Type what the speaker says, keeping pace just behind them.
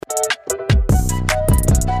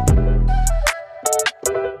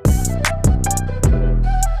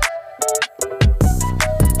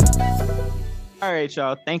right,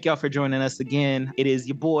 y'all. Thank y'all for joining us again. It is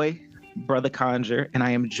your boy, Brother Conjure, and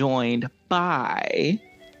I am joined by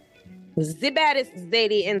the baddest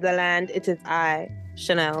Zadie in the land. It is I,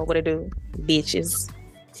 Chanel. What it do, bitches?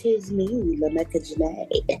 Tis me, Lamecca Janae.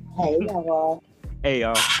 Hey, y'all. Hey,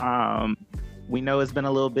 y'all. We know it's been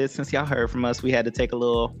a little bit since y'all heard from us. We had to take a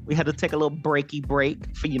little breaky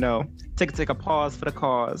break for, take a pause for the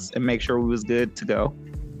cause and make sure we was good to go.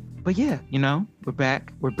 But yeah, we're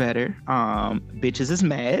back. We're better. Bitches is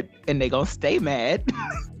mad and they gonna stay mad.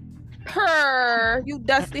 Purr, you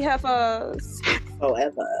dusty heifers.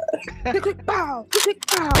 Forever. Click, bow. Click,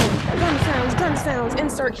 bow. Gun sounds.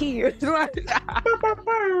 Insert here.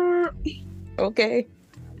 Okay.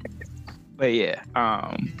 But yeah,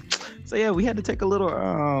 so yeah, we had to take a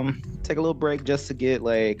little break just to get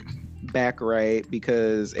like back right,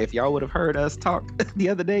 because if y'all would have heard us talk the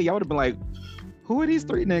other day, y'all would have been like, who are these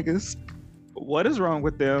three niggas? What is wrong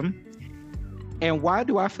with them? And why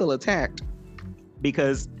do I feel attacked?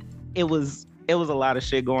 Because it was a lot of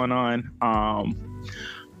shit going on.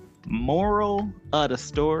 Moral of the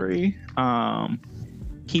story,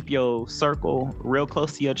 keep your circle real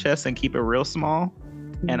close to your chest and keep it real small.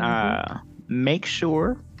 And make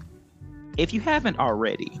sure, if you haven't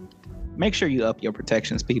already, make sure you up your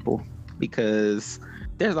protections, people, because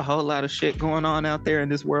there's a whole lot of shit going on out there in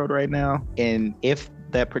this world right now. And if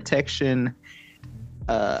that protection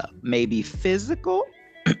may be physical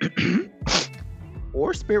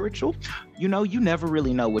or spiritual, you never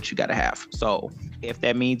really know what you got to have. So if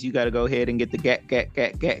that means you got to go ahead and get the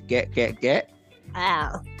get.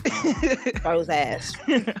 Ow. Throws ass.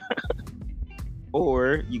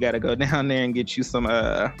 Or you got to go down there and get you some,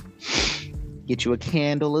 get you a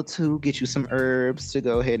candle or two, get you some herbs to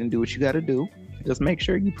go ahead and do what you got to do. Just make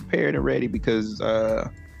sure you prepared and ready, because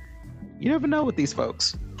you never know with these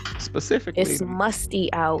folks. Specifically, it's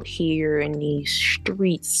musty out here in these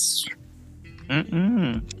streets.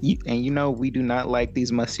 And we do not like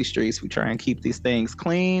these musty streets. We try and keep these things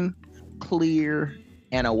clean, clear,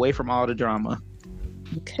 and away from all the drama.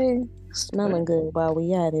 Okay. Smelling good while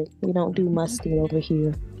we at it. We don't do musty over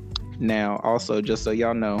here. Now, also, just so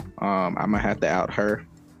y'all know, I'm gonna have to out her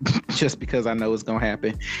just because I know it's gonna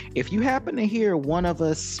happen. If you happen to hear one of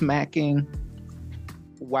us smacking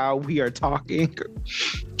while we are talking,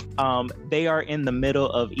 they are in the middle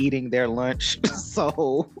of eating their lunch.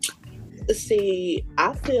 So see,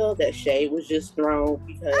 I feel that shade was just thrown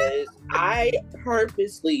because I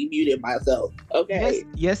purposely muted myself. Okay.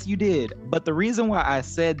 Yes, you did. But the reason why I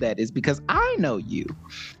said that is because I know you.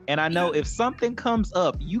 And I know if something comes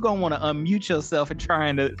up, you gonna want to unmute yourself and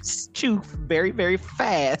trying to chew very, very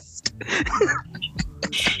fast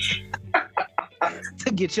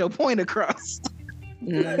to get your point across.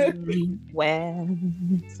 Well,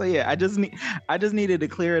 so yeah, I just needed to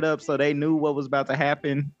clear it up so they knew what was about to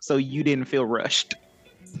happen, so you didn't feel rushed.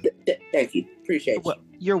 Thank you, appreciate you. Well,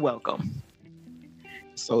 you're welcome.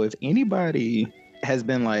 So if anybody has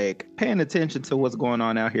been like paying attention to what's going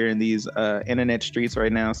on out here in these internet streets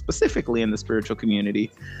right now, specifically in the spiritual community,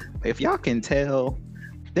 if y'all can tell,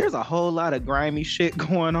 there's a whole lot of grimy shit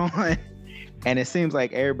going on. And it seems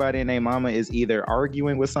like everybody and their mama is either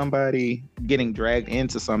arguing with somebody, getting dragged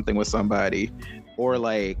into something with somebody, or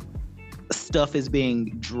like stuff is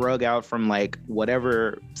being drug out from like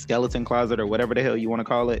whatever skeleton closet or whatever the hell you want to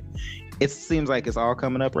call it. It seems like it's all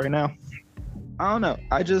coming up right now. I don't know.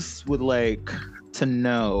 I just would like to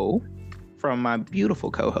know from my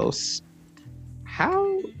beautiful co-hosts,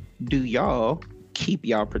 how do y'all keep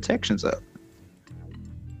y'all protections up?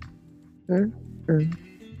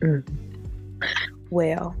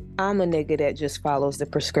 Well, I'm a nigga that just follows the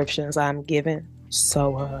prescriptions I'm given.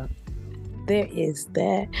 So, there is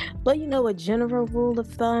that. But a general rule of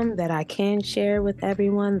thumb that I can share with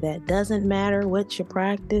everyone that doesn't matter what you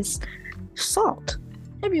practice, salt.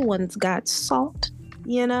 Everyone's got salt,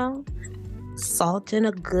 Salt in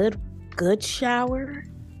a good shower.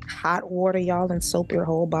 Hot water, y'all, and soap your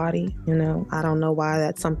whole body. I don't know why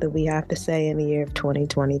that's something we have to say in the year of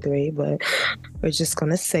 2023, but we're just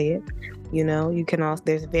going to say it. You can also,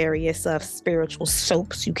 there's various spiritual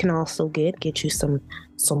soaps you can also get you some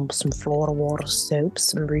Florida water soap,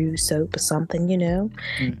 some Brew soap or something,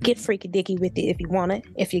 Get freaky dicky with it if you want it,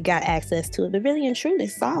 if you got access to it. But really and truly,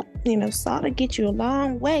 salt, salt will get you a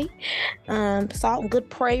long way. Salt and good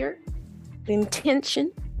prayer,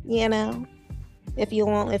 intention,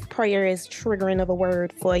 if prayer is triggering of a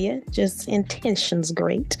word for you, just intention's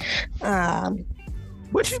great.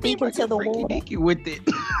 What you mean by Speaking to the freaky water. dicky with it?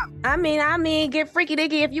 I mean, get freaky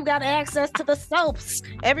dicky if you got access to the soaps.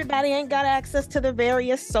 Everybody ain't got access to the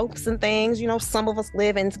various soaps and things. You know, some of us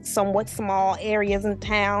live in somewhat small areas and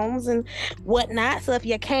towns and whatnot. So if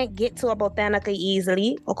you can't get to a Botanica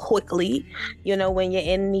easily or quickly, you know, when you're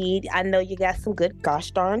in need, I know you got some good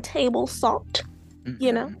gosh darn table salt.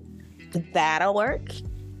 You know, that'll work.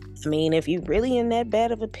 I mean, if you're really in that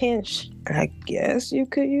bad of a pinch, I guess you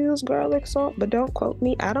could use garlic salt, but don't quote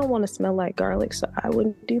me. I don't want to smell like garlic, so I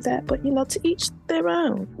wouldn't do that. But, you know, to each their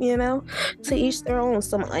own, you know, to each their own.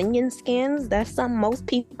 Some onion skins, that's something most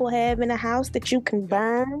people have in the house that you can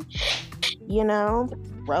burn. You know,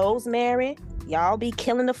 rosemary. Y'all be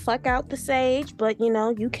killing the fuck out the sage, but, you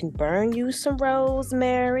know, you can burn you some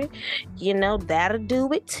rosemary. You know, that'll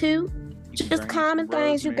do it too. Just common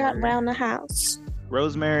things you got around the house.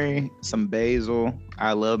 Rosemary, some basil.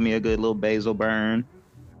 I love me a good little basil burn.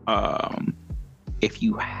 If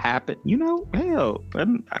you happen, you know, hell,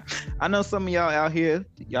 I know some of y'all out here,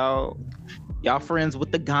 y'all friends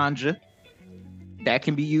with the ganja. That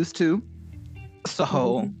can be used too.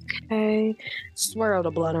 So, okay, swirl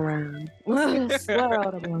the blood around. Swirl the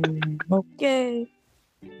blood around. Okay.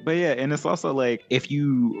 But yeah, and it's also like if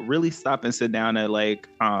you really stop and sit down at like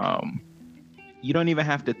you don't even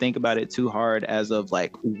have to think about it too hard as of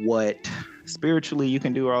like what spiritually you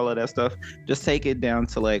can do or all of that stuff. Just take it down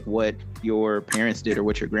to like what your parents did or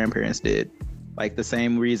what your grandparents did. Like the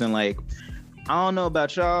same reason, like, I don't know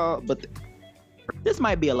about y'all, but this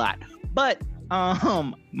might be a lot. But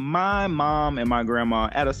my mom and my grandma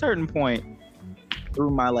at a certain point through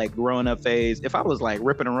my like growing up phase, if I was like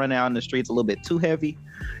ripping and running out in the streets a little bit too heavy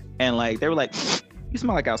and like they were like, you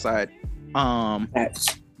smell like outside.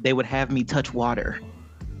 They would have me touch water.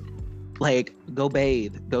 Like, go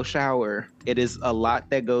bathe, go shower. It is a lot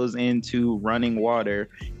that goes into running water.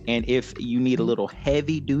 And if you need a little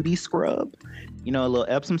heavy duty scrub, you know, a little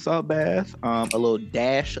Epsom salt bath, a little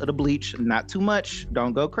dash of the bleach, not too much,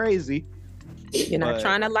 don't go crazy. You're not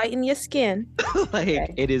trying to lighten your skin. Like,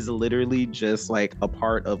 okay. It is literally just like a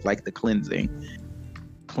part of like the cleansing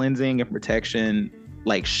and protection,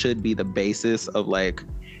 like should be the basis of like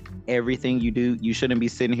everything you do. You shouldn't be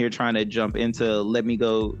sitting here trying to jump into let me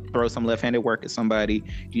go throw some left-handed work at somebody.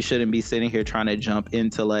 You shouldn't be sitting here trying to jump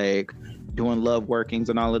into like doing love workings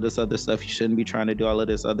and all of this other stuff. You shouldn't be trying to do all of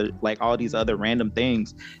this other, like all these other random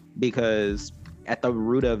things, because at the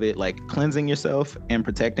root of it, like cleansing yourself and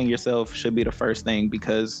protecting yourself should be the first thing,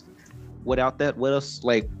 because without that, what else,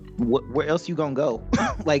 like where else you gonna go?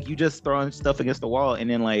 Like you just throwing stuff against the wall, and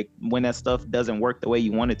then like when that stuff doesn't work the way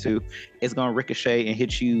you want it to, it's gonna ricochet and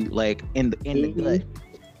hit you like in the gut.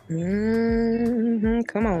 Mm-hmm.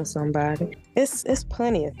 Come on, somebody. It's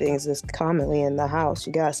plenty of things that's commonly in the house.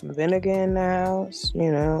 You got some vinegar in the house,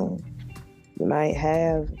 you know. You might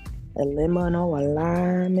have a lemon or a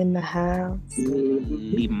lime in the house.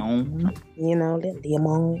 Limon. You know, that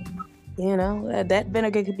lemon. You know, that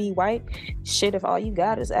vinegar could be white. Shit, if all you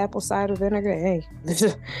got is apple cider vinegar, hey,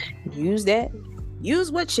 use that.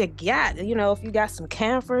 Use what you got. You know, if you got some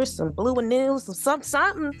camphor, some blue anils,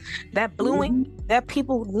 something that bluing that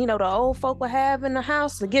people, you know, the old folk will have in the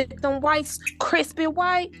house to get them whites crispy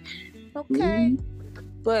white. Okay.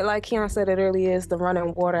 But like Keon said it earlier, is the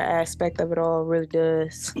running water aspect of it all really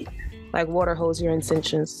does. Like water holds your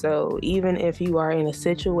intentions. So even if you are in a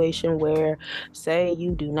situation where, say,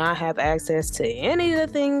 you do not have access to any of the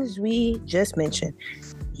things we just mentioned,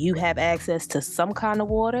 you have access to some kind of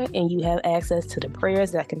water, and you have access to the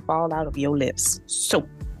prayers that can fall out of your lips. So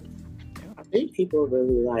I think people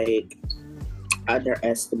really like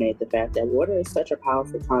underestimate the fact that water is such a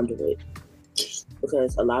powerful conduit,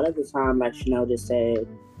 because a lot of the time, like Chanel just said,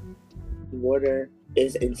 water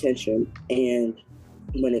is intention. And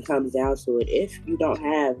when it comes down to it, if you don't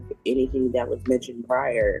have anything that was mentioned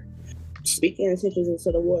prior, speak your intentions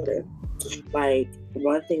into the water. Like,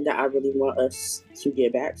 one thing that I really want us to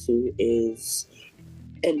get back to is,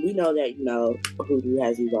 and we know that, you know, Hoodoo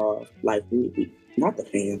has evolved, like we not the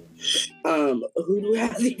fan, Hoodoo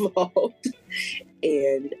has evolved,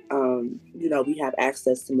 and you know, we have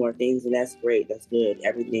access to more things, and that's great, that's good.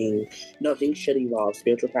 Everything, no, things should evolve,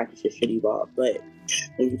 spiritual practices should evolve, but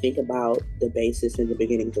when you think about the basis and the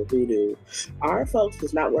beginnings of Hoodoo, our folks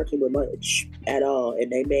was not working with much at all,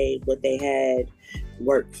 and they made what they had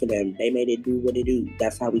work for them. They made it do what it do.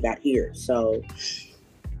 That's how we got here. So,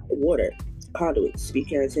 water, conduits,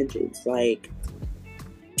 speak your intentions. Like,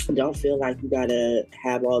 don't feel like you gotta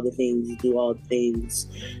have all the things, do all the things.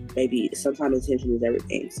 Maybe sometimes intention is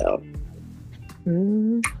everything. So,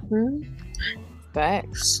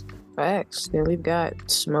 facts. Facts. Then we've got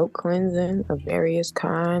smoke cleansing of various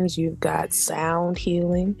kinds. You've got sound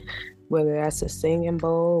healing, whether that's a singing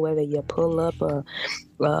bowl, whether you pull up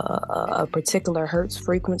a particular hertz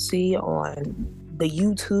frequency on the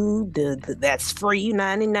YouTube, that's free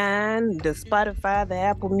 99, the Spotify, the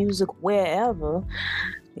Apple Music, wherever.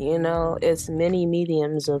 You know, it's many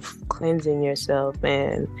mediums of cleansing yourself,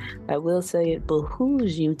 and I will say it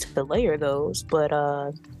behooves you to layer those, but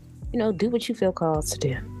you know, do what you feel called to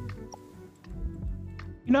do.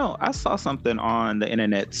 You know, I saw something on the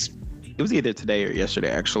internet. It was either today or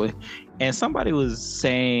yesterday, actually, and somebody was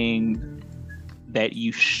saying that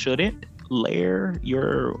you shouldn't layer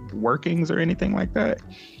your workings or anything like that.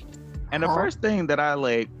 And the first thing that I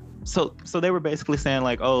like, so they were basically saying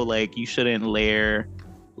like, oh, like you shouldn't layer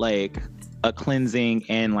like a cleansing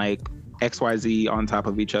and like XYZ on top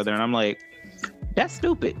of each other, and I'm like, that's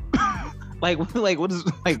stupid. like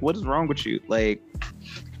what is wrong with you? Like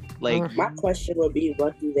my question would be,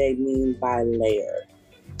 what do they mean by layer?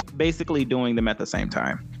 Basically doing them at the same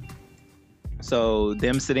time. So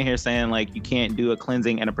them sitting here saying like you can't do a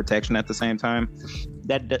cleansing and a protection at the same time,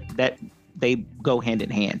 that they go hand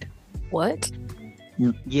in hand. What?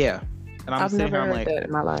 Yeah. And I've sitting never here, I'm heard like, that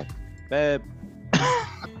in my life. Babe,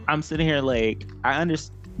 I'm sitting here like, I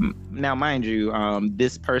understand. Now, mind you,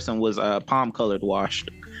 this person was palm colored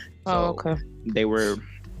washed. So Oh, okay. They were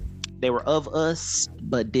of us,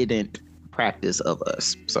 but didn't practice of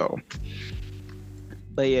us. So,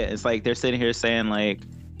 but yeah, it's like they're sitting here saying like,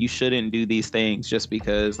 you shouldn't do these things just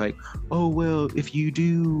because like, oh, well, if you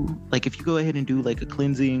go ahead and do like a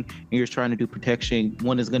cleansing and you're trying to do protection,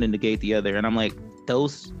 one is going to negate the other. And I'm like,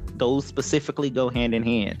 those specifically go hand in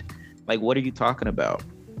hand. Like, what are you talking about?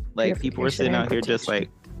 Like, people are sitting out here just like.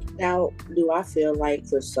 Now, do I feel like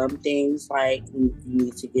for some things, like you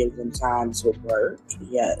need to give them time to work?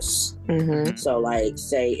 Yes. Mm-hmm. So, like,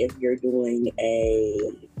 say if you're doing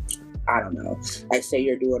I don't know, like say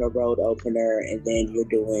you're doing a road opener and then you're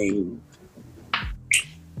doing,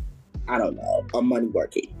 I don't know, a money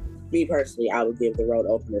working. Me personally, I would give the road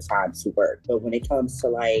opener time to work. But when it comes to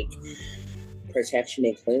like protection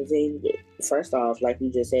and cleansing, first off, like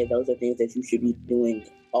you just said, those are things that you should be doing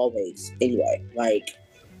always anyway. Like,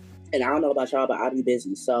 and I don't know about y'all, but I'll be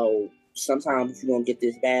busy. So sometimes you're going to get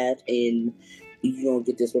this bad and you're going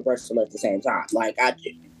to get this reversal at the same time. Like I do.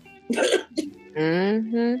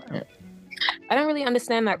 Mm-hmm. I don't really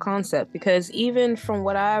understand that concept because even from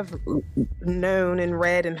what I've known and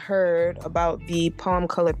read and heard about the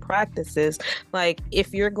palm-colored practices, like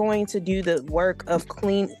if you're going to do the work of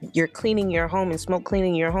you're cleaning your home and smoke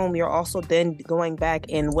cleaning your home, you're also then going back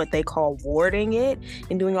and what they call warding it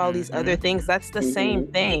and doing all these other things. That's the same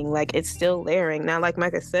thing. Like it's still layering. Now, like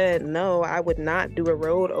Micah said, no, I would not do a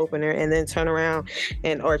road opener and then turn around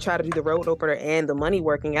or try to do the road opener and the money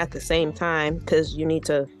working at the same time because you need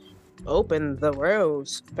to open the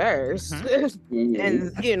roads first.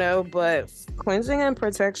 And you know, but cleansing and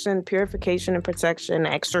protection, purification and protection,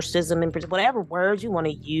 exorcism and whatever words you want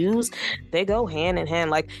to use, they go hand in hand.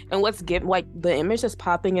 Like, and what's like the image that's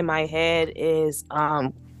popping in my head is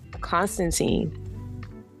Constantine.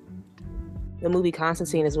 The movie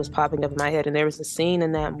Constantine is what's popping up in my head, and there was a scene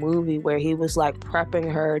in that movie where he was like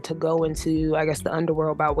prepping her to go into, I guess, the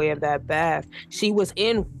underworld by way of that bath. She was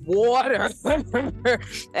in water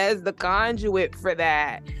as the conduit for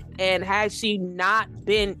that, and had she not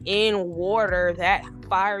been in water, that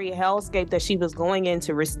fiery hellscape that she was going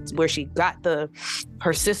into, where she got her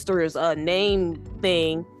sister's name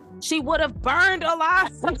thing, she would have burned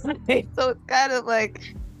alive. So it's kind of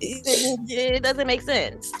like, it doesn't make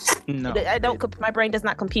sense. No, my brain does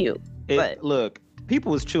not compute. But look,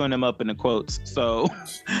 people was chewing them up in the quotes, so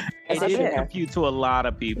it didn't compute to a lot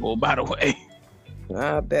of people, by the way.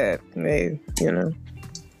 I bet, maybe, you know.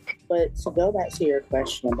 But to go back to your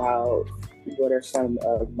question about what are some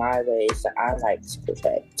of my ways that I like to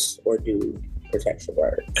protect or do protection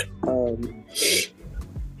work, I'm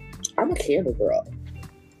a candle girl.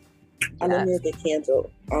 I love me a good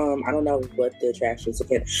candle. I don't know what the attraction is to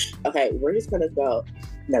candle. Okay, we're just gonna go.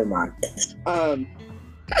 Never mind.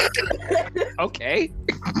 Okay.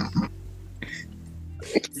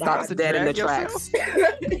 Stops dead in the tracks.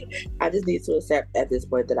 I just need to accept at this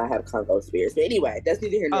point that I have Congo spirits. But anyway, that's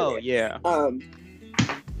neither here nor there. Yeah.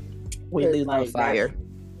 We lose on fire.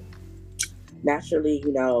 Naturally,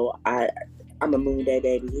 you know, I'm a moon day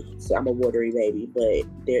baby, so I'm a watery baby, but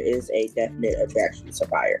there is a definite attraction to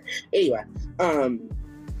fire. Anyway,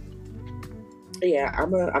 yeah,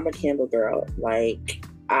 I'm a candle girl. Like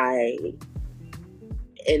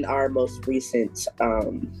in our most recent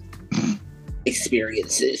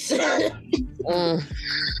experiences.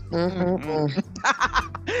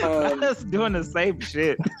 Not us doing the same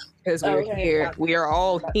shit. Because we're Okay. here. We are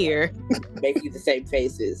all here. Making the same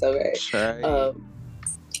faces. Okay. Right.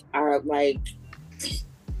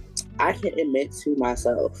 I can admit to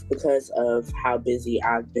myself, because of how busy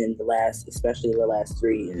I've been especially the last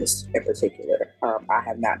 3 years in particular, I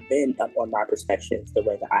have not been up on my protections the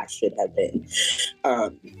way that I should have been.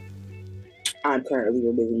 I'm currently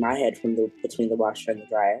removing my head from between the washer and the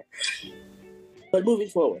dryer. But moving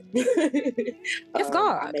forward, It's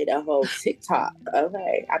God. I made a whole TikTok.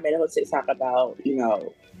 Okay, I made a whole TikTok about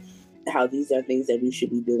how these are things that we should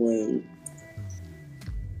be doing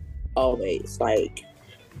always. Like,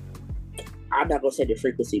 I'm not gonna say the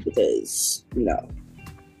frequency because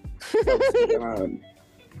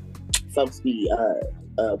folks be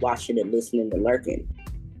watching and listening and lurking.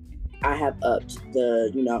 I have upped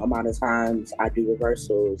the amount of times I do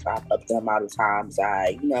reversals. I've upped the amount of times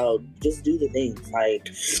I just do the things. Like,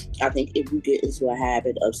 I think if you get into a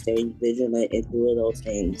habit of staying vigilant and doing those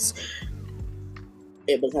things,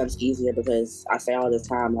 it becomes easier, because I say all the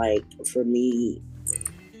time, like, for me,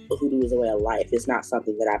 hoodoo is a way of life. It's not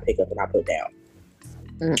something that I pick up and I put down.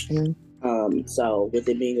 Mm-mm. So with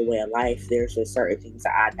it being a way of life, there's just certain things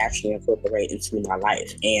that I actually incorporate into my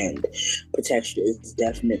life, and protection is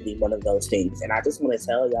definitely one of those things. And I just want to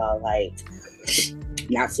tell y'all, like,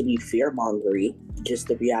 not to be fear-mongery, just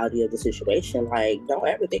the reality of the situation. Like, don't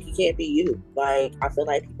ever think you can't be you. Like, I feel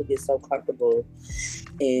like people get so comfortable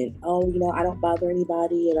in, I don't bother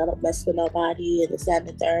anybody, and I don't mess with nobody, and this, that, and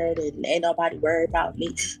the third, and ain't nobody worried about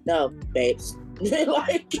me. No, babes.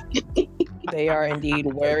 Like, They are indeed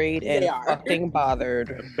worried and fucking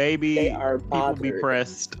bothered. Baby, they are people bothered. be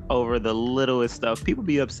pressed over the littlest stuff. People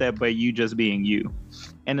be upset by you just being you.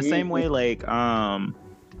 And the same way, like, I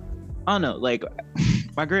don't know, like,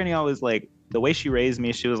 my granny always, like, the way she raised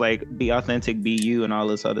me, she was like, be authentic, be you, and all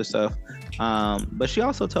this other stuff. But she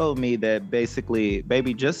also told me that basically,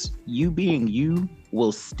 baby, just you being you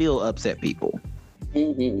will still upset people.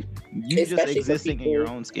 Mm-hmm. You Especially just for existing in people- your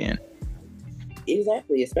own skin.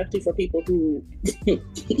 Exactly, especially for people who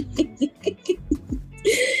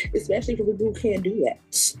can't do that.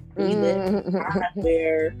 We live in a time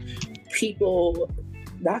where people,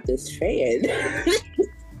 not this fan.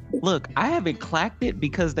 Look, I haven't clacked it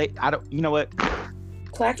because I don't, you know what?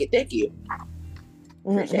 Clack it, thank you.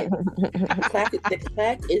 Appreciate it. Clack it, the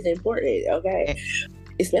clack is important, okay?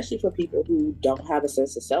 Especially for people who don't have a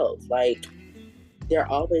sense of self. Like, they're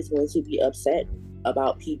always going to be upset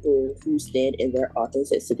about people who stand in their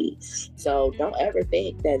authenticity. So don't ever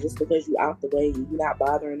think that just because you out the way, you're not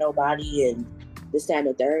bothering nobody and this, that, and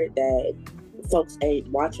the third, that folks ain't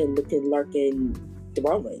watching, looking, lurking,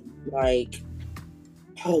 throwing. Like,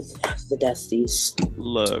 oh, the Dusties.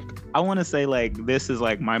 Look, I want to say, like, this is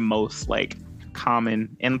like my most like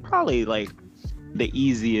common and probably like the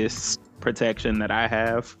easiest protection that I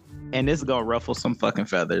have, and this is gonna ruffle some fucking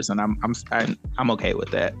feathers, and I'm okay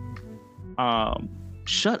with that.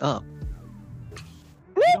 Shut up.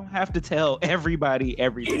 You don't have to tell everybody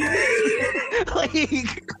everything.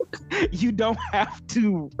 Like, you don't have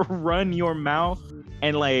to run your mouth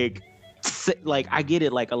and like I get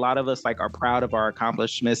it. Like, a lot of us like are proud of our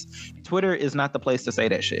accomplishments. Twitter is not the place to say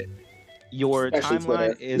that shit. Your Especially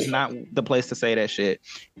timeline Twitter. is not the place to say that shit.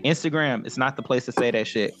 Instagram is not the place to say that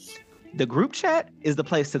shit. The group chat is the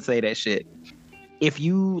place to say that shit. If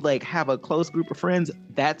you like have a close group of friends,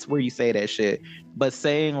 that's where you say that shit. But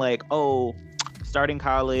saying like, oh, starting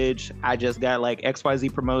college, I just got like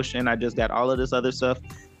XYZ promotion, I just got all of this other stuff,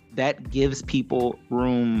 that gives people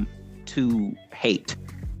room to hate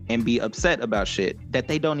and be upset about shit that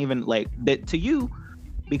they don't even like, that to you,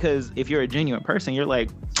 because if you're a genuine person, you're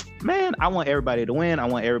like, man, I want everybody to win. I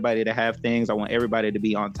want everybody to have things. I want everybody to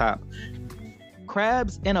be on top.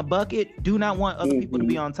 Crabs in a bucket do not want other people to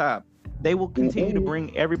be on top. They will continue to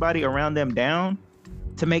bring everybody around them down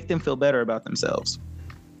to make them feel better about themselves.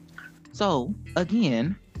 So,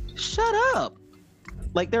 again, shut up.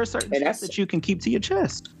 Like, there are certain stuff that you can keep to your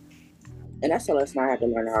chest. And that's a lesson I had to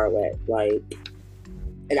learn the hard way. Like,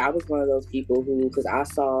 and I was one of those people who, because I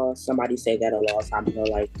saw somebody say that a long time ago,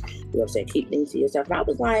 like, you know what I'm saying, keep things to yourself. And I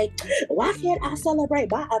was like, why can't I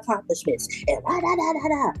celebrate my accomplishments? And da da da da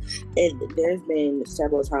da. And there's been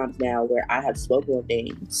several times now where I have spoken on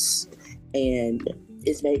things and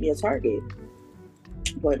it's made me a target.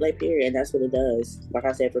 Point blank period. And that's what it does. Like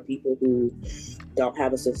I said, for people who don't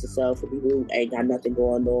have a sense of self, for people who ain't got nothing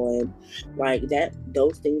going on, like that,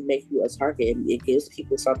 those things make you a target, and it gives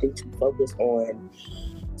people something to focus on,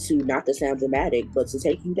 to, not to sound dramatic, but to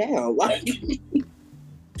take you down. Like,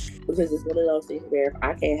 because it's one of those things where if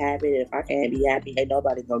I can't have it, if I can't be happy, ain't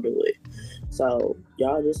nobody gonna do it. So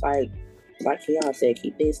y'all just like like Keon said,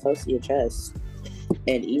 keep things close to your chest.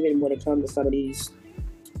 And even when it comes to some of these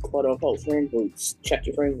quote unquote friend groups, check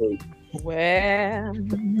your friend group. Well,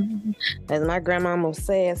 as my grandmama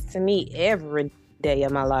says to me every day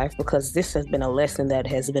of my life, because this has been a lesson that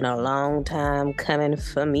has been a long time coming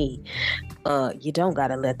for me. You don't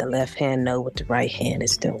gotta let the left hand know what the right hand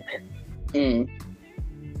is doing.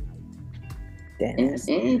 That's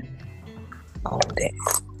all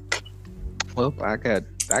that. Well, I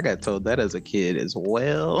got told that as a kid as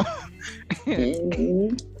well.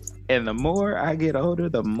 And the more I get older,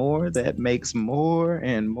 the more that makes more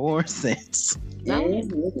and more sense.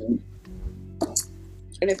 And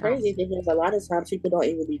the crazy thing is, a lot of times people don't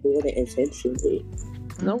even be doing it intentionally.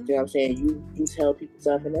 Nope. You know what I'm saying? You tell people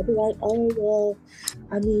stuff and they'll be like, oh, well,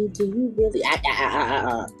 I mean, do you really?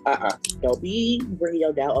 Don't be bringing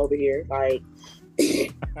your doubt over here. Like,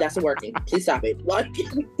 that's working. Please stop it. Like,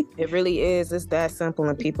 it really is. It's that simple,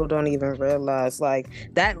 and people don't even realize. Like,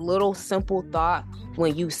 that little simple thought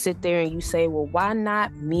when you sit there and you say, well, why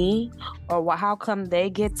not me? Or how come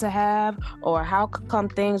they get to have? Or how come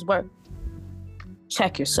things work?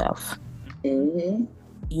 Check yourself.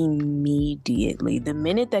 Immediately. The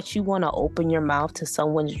minute that you want to open your mouth to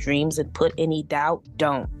someone's dreams and put any doubt,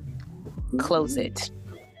 don't. Close it.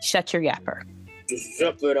 Shut your yapper. Just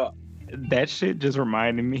shut it up. That shit just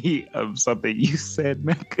reminded me of something you said,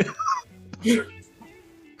 Mecca.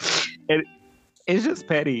 And it's just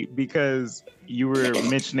petty because you were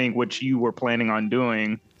mentioning what you were planning on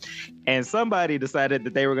doing, and somebody decided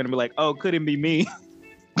that they were going to be like, oh, couldn't be me.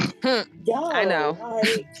 Yo, I know.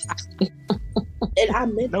 Like, and I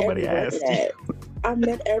meant Nobody every word asked of that. I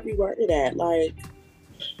meant every word of that. Like,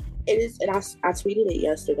 it is, and I tweeted it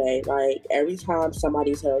yesterday. Like, every time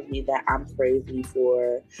somebody tells me that I'm crazy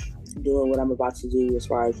for doing what I'm about to do, as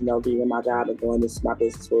far as, you know, leaving my job and doing this my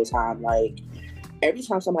business full time, like, every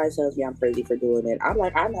time somebody tells me I'm crazy for doing it, I'm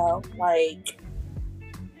like, I know, like,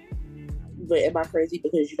 but am I crazy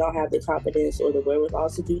because you don't have the confidence or the wherewithal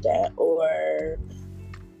to do that, or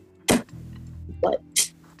what?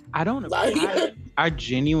 I don't know. Like, I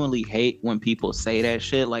genuinely hate when people say that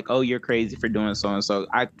shit, like, oh, you're crazy for doing so and so.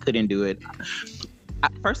 I couldn't do it.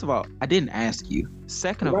 First of all, I didn't ask you.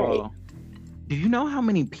 Second of all, do you know how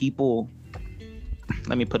many people,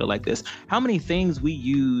 let me put it like this, how many things we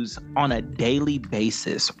use on a daily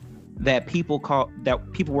basis that people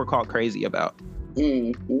were called crazy about?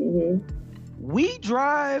 We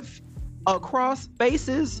drive across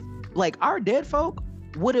spaces like our dead folk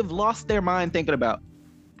would have lost their mind thinking about.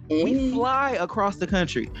 We fly across the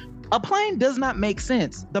country. A plane does not make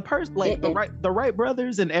sense. The Wright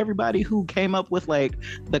brothers and everybody who came up with like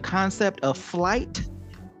the concept of flight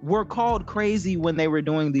were called crazy when they were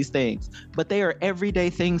doing these things, but they are everyday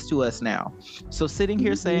things to us now. So sitting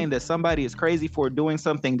here saying that somebody is crazy for doing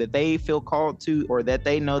something that they feel called to, or that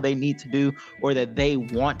they know they need to do, or that they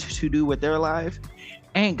want to do with their life,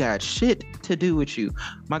 ain't got shit to do with you.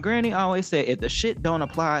 My granny always said, if the shit don't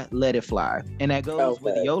apply, let it fly. And that goes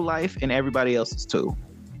with your life and everybody else's too.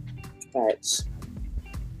 Facts.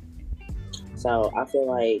 So I feel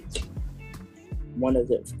like one of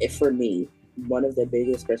the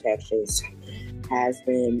biggest protections has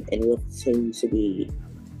been and will continue to be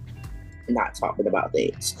not talking about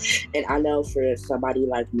things. And I know for somebody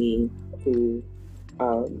like me who,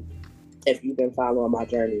 if you've been following my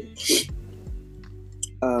journey,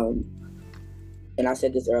 and I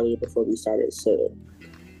said this earlier before we started to,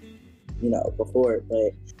 before,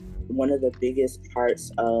 but one of the biggest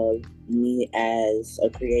parts of me as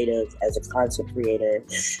a creative, as a content creator,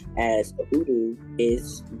 as a hoodoo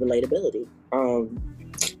is relatability.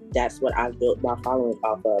 That's what I've built my following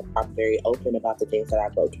off of. I'm very open about the things that I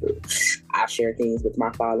go through. I share things with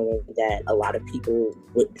my following that a lot of people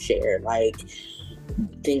wouldn't share, like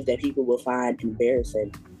things that people will find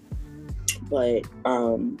embarrassing. But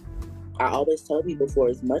I always tell people, for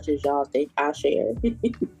as much as y'all think I share,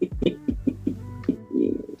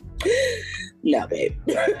 no, babe.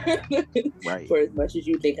 Right. For as much as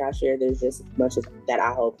you think I share, there's just as much as that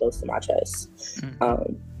I hold close to my chest.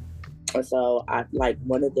 And so I like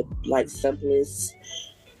one of the simplest,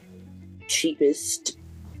 cheapest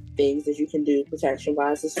things that you can do protection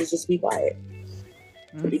wise is to just be quiet.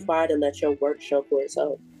 Be quiet and let your work show for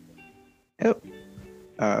itself. Yep.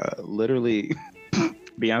 Literally,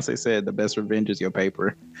 Beyonce said the best revenge is your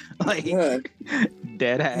paper. Like,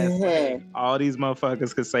 dead ass. Like, all these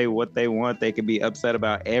motherfuckers could say what they want. They could be upset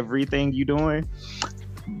about everything you doing.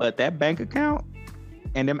 But that bank account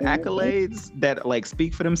and them accolades that like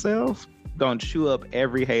speak for themselves gonna chew up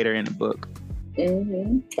every hater in the book.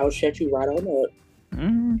 I'll shut you right on up.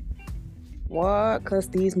 What? Cause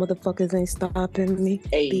these motherfuckers ain't stopping me.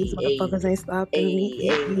 These motherfuckers ain't stopping me.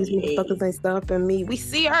 These motherfuckers ain't stopping me. We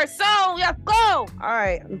see her soon. Let's go. All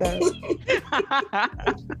right, I'm done.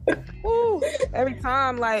 Woo. Every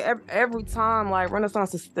time, like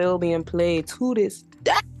Renaissance is still being played to this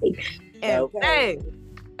day. And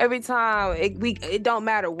every time it don't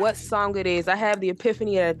matter what song it is. I have the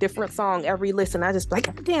epiphany of a different song every listen. I just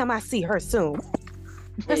like, damn, I see her soon.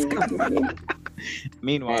 Let's go.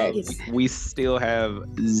 Meanwhile, we still have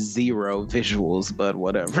zero visuals, but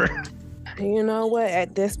whatever. You know what?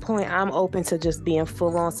 At this point, I'm open to just being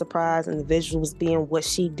full on surprise and the visuals being what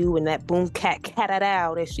she do and that boom cat it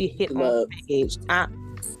out that she hit on stage.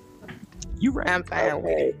 You right. I'm fine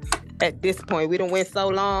with it. At this point, we done went so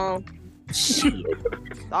long. Shit.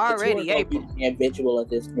 It's already April. And visual at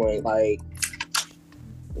this point, like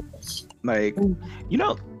you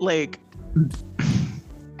know, like.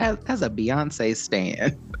 As a Beyonce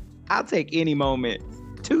stan, I'll take any moment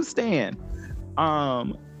to stan.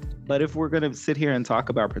 But if we're gonna sit here and talk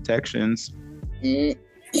about protections, Beyonce,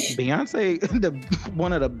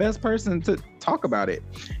 one of the best person to talk about it,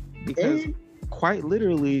 because quite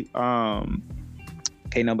literally, can't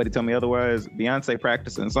nobody tell me otherwise. Beyonce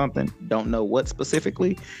practicing something, don't know what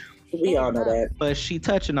specifically. We all know that, but she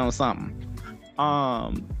touching on something.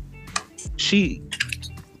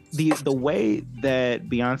 The way that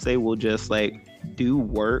Beyonce will just like do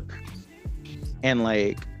work and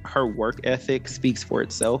like her work ethic speaks for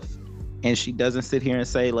itself, and she doesn't sit here and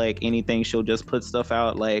say like anything. She'll just put stuff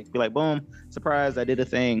out, like be like, boom, surprise, I did a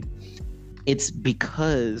thing. It's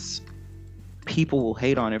because people will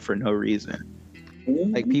hate on it for no reason.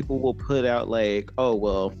 Like people will put out like, oh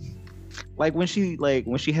well, like when she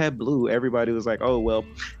had Blue, everybody was like, oh well,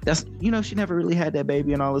 that's, you know, she never really had that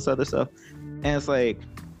baby and all this other stuff. And it's like,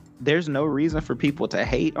 there's no reason for people to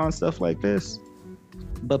hate on stuff like this,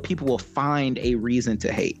 but people will find a reason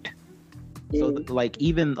to hate. So like,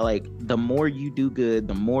 even like the more you do good,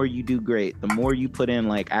 the more you do great, the more you put in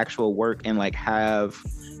like actual work and like have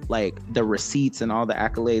like the receipts and all the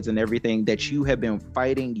accolades and everything that you have been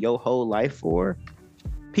fighting your whole life for,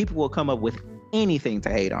 people will come up with anything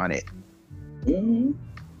to hate on it.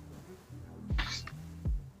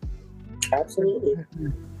 Absolutely.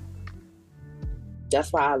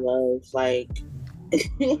 That's why I love, like,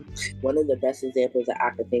 one of the best examples that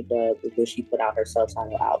I could think of is when she put out her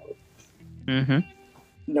self-titled album.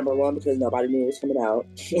 Number one, because nobody knew it was coming out.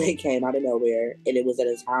 It came out of nowhere, and it was at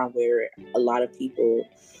a time where a lot of people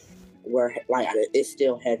were, like, it's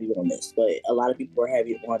still heavy on this, but a lot of people were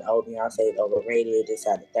heavy on, oh, Beyonce is overrated, this,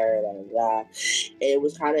 that, and the third, blah, blah, blah. And it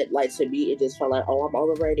was kind of, like, to me, it just felt like, oh, I'm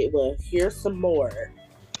overrated. Well, here's some more.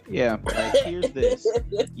 Yeah, like, here's this.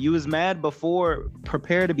 You was mad before,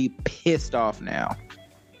 prepare to be pissed off now.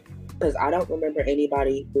 Because I don't remember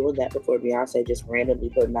anybody doing that before Beyonce, just randomly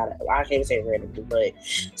putting out, I can't even say randomly, but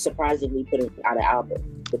surprisingly putting out an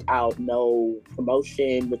album without no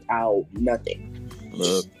promotion, without nothing.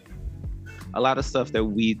 Look, a lot of stuff that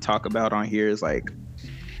we talk about on here is like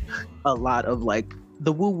a lot of like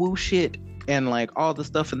the woo-woo shit and like all the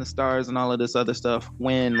stuff in the stars and all of this other stuff,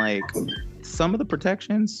 when like some of the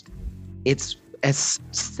protections, it's as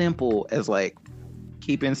simple as like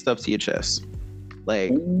keeping stuff to your chest.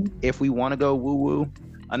 Like, if we want to go woo-woo,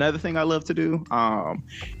 another thing I love to do,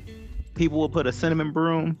 people will put a cinnamon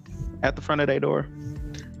broom at the front of their door.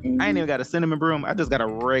 I ain't even got a cinnamon broom, I just got a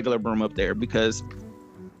regular broom up there, because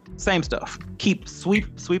same stuff. Sweep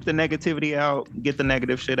the negativity out, get the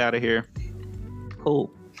negative shit out of here.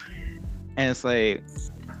 Cool. And it's like,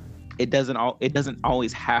 it doesn't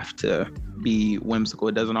always have to be whimsical.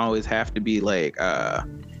 It doesn't always have to be like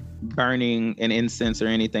burning an incense or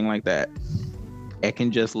anything like that. It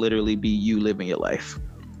can just literally be you living your life.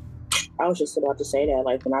 I was just about to say that,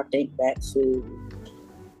 like, when I think back to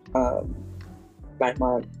like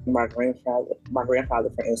my grandfather,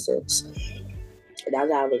 for instance, now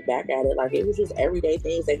that I look back at it, like, it was just everyday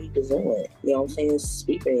things that he was doing. You know what I'm saying?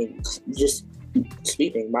 Sweeping,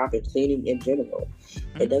 mopping, cleaning in general.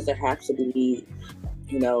 It doesn't have to be,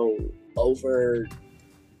 you know, over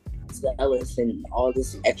zealous and all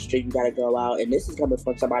this extra you gotta go out. And this is coming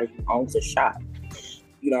from somebody who owns a shop.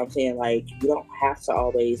 You know what I'm saying? Like, you don't have to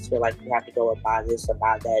always feel like you have to go and buy this or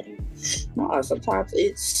buy that. And, no, sometimes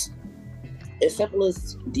it's as simple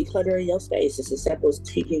as decluttering your space. It's as simple as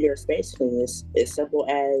keeping your space clean. It's as simple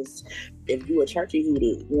as, if you a churchy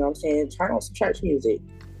hoodoo, you know what I'm saying? Turn on some church music.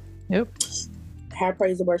 Yep. Have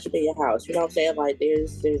praise and worship in your house. You know what I'm saying? Like,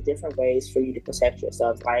 there's different ways for you to protect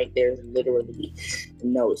yourself. Like, there's literally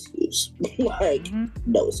no excuse.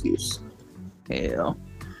 No excuse. Hell.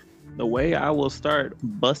 The way I will start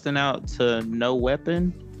busting out to no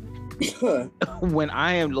weapon when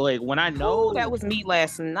I am like, when I know that was me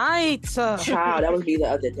last night. Child, that was me the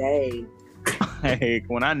other day. like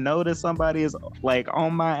when I know that somebody is like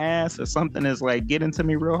on my ass or something is like getting to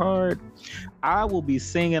me real hard, I will be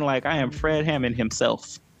singing like I am Fred Hammond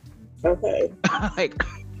himself. Okay. Like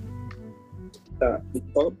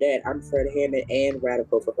both that, I'm Fred Hammond and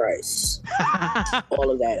Radical for Christ. All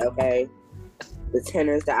of that, okay? The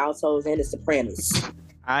tenors, the altos, and the sopranos.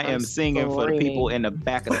 I am singing for the people in the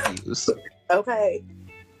back of the pews. Okay.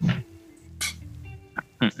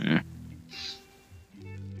 Mm-mm.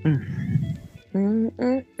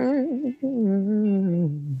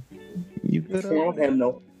 You good?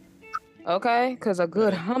 No. Okay, because a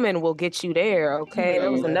good humming will get you there. Okay,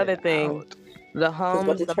 that was another thing. The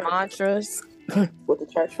hums, the mantras. What the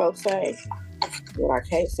church folks say. Well, I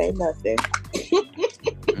can't say nothing.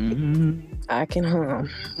 Mm-hmm. I can hum.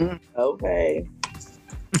 Okay.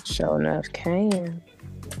 Sure enough, can.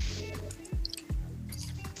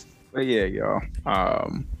 But yeah, y'all.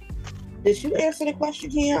 Did you answer the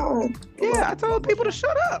question, Keon? Yeah, I told people to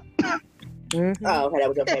shut up. Mm-hmm. Oh, okay, that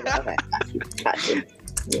was your favorite. Okay, got you.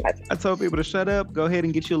 I told people to shut up. Go ahead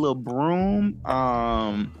and get you a little broom.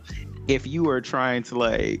 If you are trying to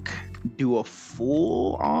like do a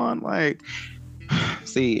full on like,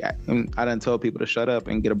 see, I done told people to shut up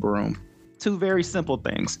and get a broom. Two very simple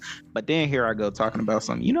things. But then here I go talking about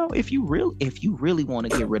something. You know, if you really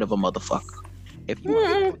want to get rid of a motherfucker, if you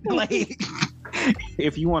wanna, like,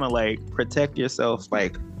 if you want to like protect yourself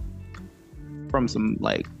like from some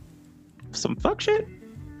fuck shit,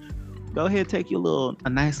 go ahead, take you a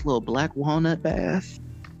nice little black walnut bath.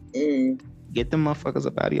 Get them motherfuckers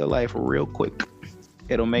up out of your life real quick.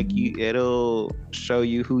 It'll show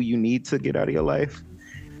you who you need to get out of your life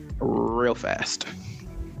real fast.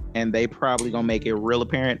 And they probably gonna make it real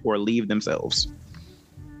apparent or leave themselves.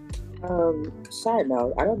 Side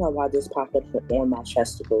note, I don't know why this popped up on my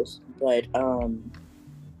chesticles, but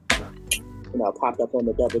popped up on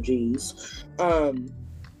the double G's.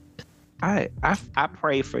 I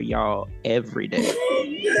pray for y'all every day.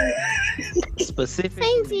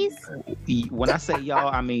 Specifically, when I say y'all,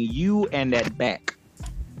 I mean you and that back.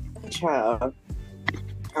 Child,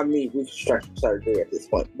 I mean reconstruction surgery at this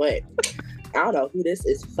point, but I don't know who this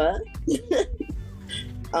is for.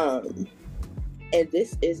 And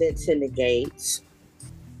this isn't to negate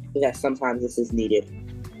that sometimes this is needed,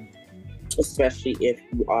 especially if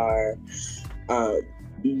you are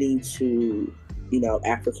new to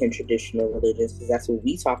African traditional religions, because that's what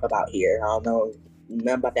we talk about here. I don't know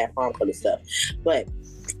nothing about that harmful stuff, but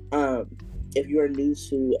if you're new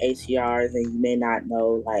to ATRs and you may not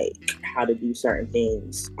know like how to do certain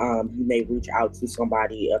things, you may reach out to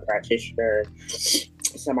somebody, a practitioner,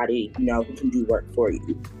 somebody who can do work for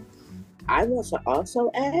you. I want to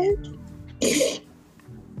also add,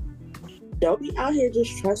 don't be out here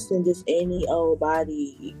just trusting just any old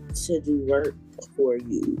body to do work for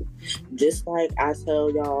you. Just like I tell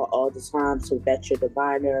y'all all the time to vet your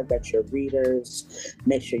diviner, vet your readers,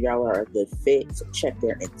 make sure y'all are a good fit, check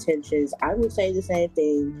their intentions. I would say the same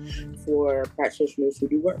thing for practitioners who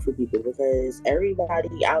do work for people, because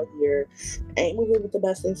everybody out here ain't moving with the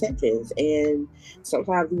best intentions, and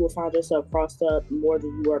sometimes you will find yourself crossed up more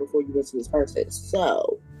than you were before you went to this person.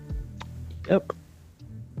 So yep,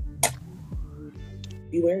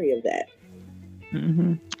 be wary of that.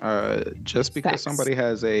 Mm-hmm. Just because somebody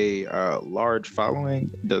has a large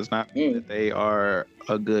following does not mean that they are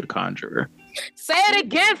a good conjurer. Say it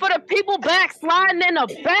again for the people backsliding in the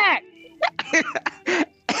back.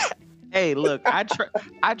 Hey, look, I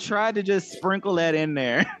tried to just sprinkle that in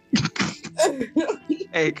there.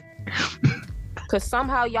 Hey. Cause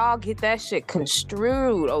somehow y'all get that shit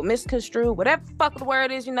construed or misconstrued, whatever the fuck the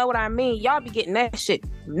word is, you know what I mean? Y'all be getting that shit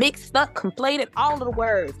mixed up, conflated, all of the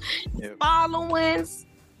words. Yep. Followings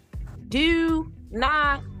do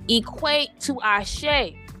not equate to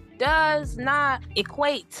Ashe. Does not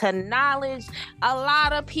equate to knowledge. A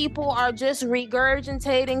lot of people are just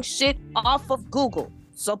regurgitating shit off of Google.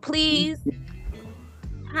 So please,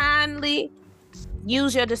 kindly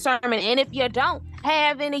use your discernment. And if you don't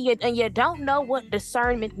have any and you don't know what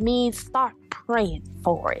discernment means, start praying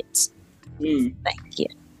for it. Thank you.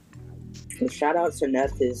 And shout out to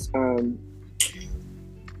Neth's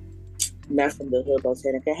Neth from the Hood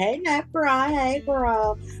Botanica. Hey Neth, bro. Hey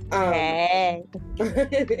bro. Hey.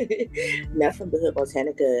 Neth from the Hood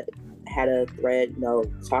Botanica had a thread,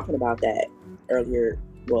 talking about that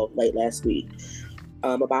late last week.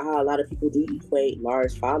 About how a lot of people do equate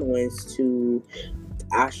large followings to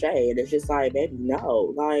Ashe, and it's just like, baby,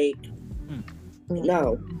 no,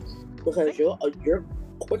 no, because you're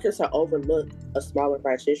quicker to overlook a smaller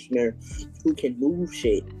practitioner who can move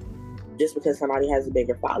shit just because somebody has a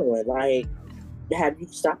bigger following. Like, have you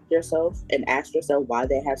stopped yourself and asked yourself why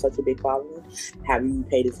they have such a big following? Have you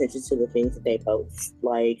paid attention to the things that they post?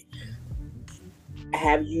 Like,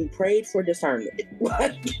 have you prayed for discernment?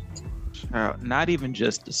 Not even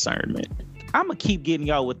just discernment. I'm gonna keep getting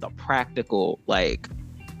y'all with the practical, like,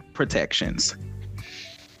 protections.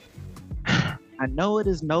 I know it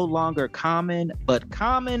is no longer common, but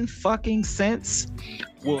common fucking sense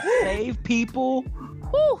will save people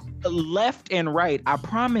left and right. I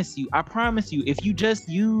promise you. If you just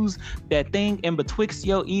use that thing in betwixt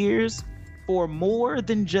your ears for more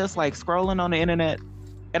than just like scrolling on the internet,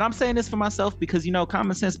 and I'm saying this for myself because, you know,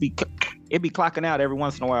 common sense be clocking out every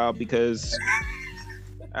once in a while because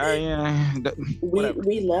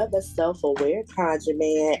we love a self-aware conjure,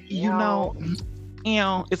 man. You know,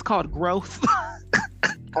 it's called growth.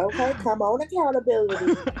 Okay, come on,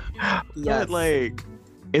 accountability. But like,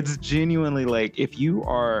 it's genuinely like, if you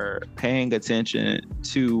are paying attention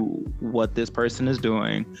to what this person is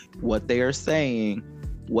doing, what they are saying,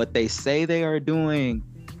 what they say they are doing,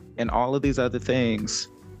 and all of these other things,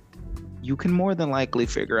 you can more than likely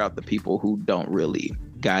figure out the people who don't really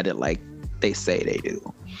got it like they say they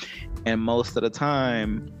do. And most of the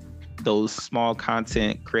time, those small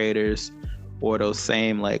content creators or those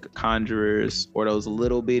same like conjurers or those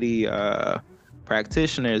little bitty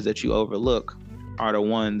practitioners that you overlook are the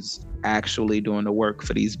ones actually doing the work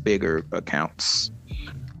for these bigger accounts.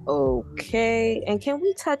 Okay, and can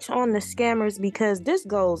we touch on the scammers, because this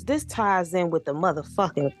ties in with the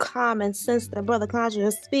motherfucking common sense that Brother Conjure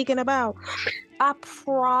is speaking about. I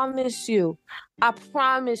promise you,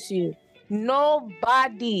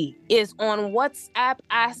 nobody is on WhatsApp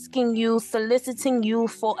asking you, soliciting you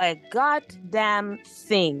for a goddamn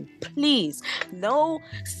thing. Please, no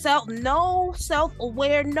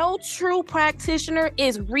self-aware, no true practitioner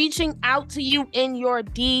is reaching out to you in your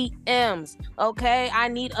DMs. Okay, I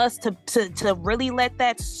need us to really let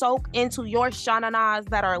that soak into your shananas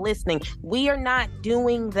that are listening. We are not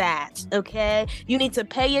doing that. Okay, you need to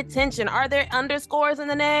pay attention. Are there underscores in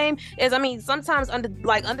the name? Sometimes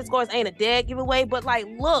underscores ain't a dead giveaway, but like,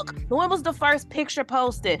 look, when was the first picture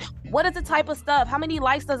posted? What is the type of stuff? How many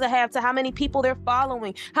likes does it have to how many people they're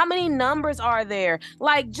following? How many numbers are there?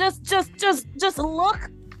 Like, just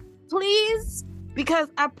look, please. Because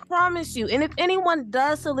I promise you, and if anyone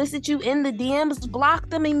does solicit you in the DMs, block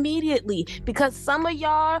them immediately. Because some of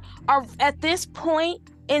y'all are at this point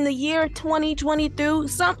in the year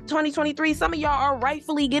 2023, some of y'all are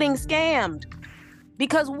rightfully getting scammed.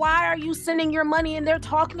 Because why are you sending your money and they're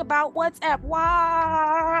talking about WhatsApp?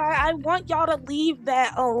 Why? I want y'all to leave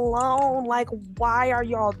that alone. Like, why are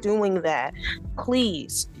y'all doing that?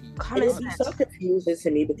 Please. It'd be so confusing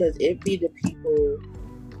to me because it'd be the people,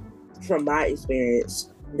 from my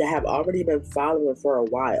experience, that have already been following for a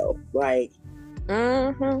while. Like,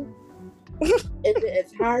 in the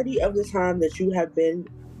entirety of the time that you have been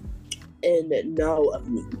in the know of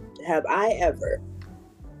me, have I ever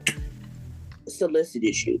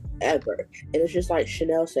solicited you ever? And it's just like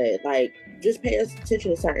Chanel said, like, just pay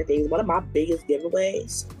attention to certain things. One of my biggest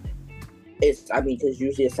giveaways is, because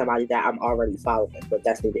usually it's somebody that I'm already following, but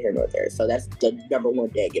that's neither here nor there. So that's the number one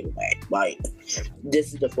dead giveaway. Like,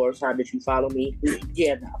 this is the fourth time that you follow me.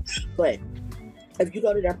 Yeah, no. But if you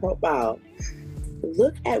go to their profile,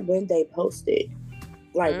 look at when they posted.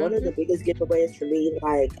 Like, one of the biggest giveaways for me,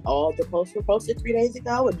 like, all the posts were posted 3 days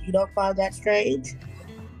ago, and you don't find that strange?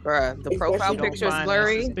 Bruh, the profile picture is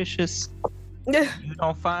blurry. Suspicious. You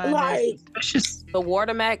don't find that suspicious. The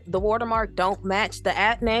watermark don't match the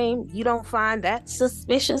 @ name. You don't find that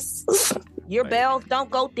suspicious. Your bells don't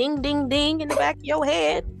go ding ding ding in the back of your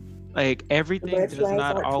head. Like, everything does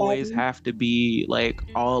not always have to be like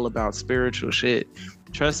all about spiritual shit.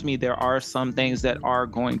 Trust me, there are some things that are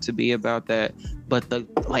going to be about that, but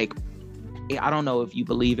I don't know if you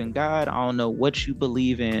believe in God, I don't know what you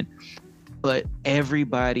believe in, but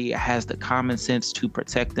everybody has the common sense to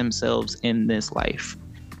protect themselves in this life.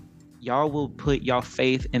 Y'all will put y'all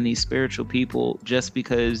faith in these spiritual people just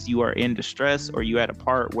because you are in distress or you at a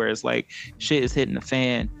part where it's like shit is hitting the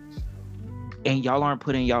fan, and y'all aren't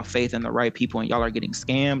putting y'all faith in the right people, and y'all are getting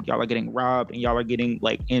scammed, y'all are getting robbed, and y'all are getting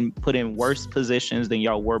put in worse positions than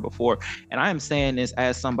y'all were before. And I am saying this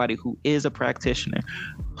as somebody who is a practitioner.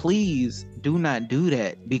 Please do not do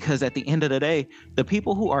that, because at the end of the day, the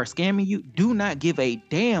people who are scamming you do not give a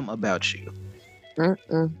damn about you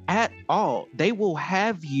at all. They will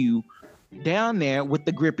have you down there with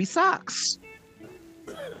the grippy socks.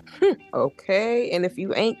 Okay, and if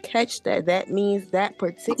you ain't catch that, that means that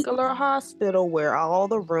particular hospital where all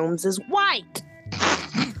the rooms is white.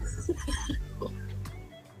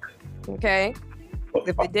 Okay,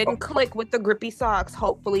 If it didn't click with the grippy socks,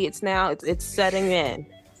 hopefully it's setting in.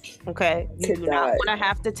 Okay, you do not want to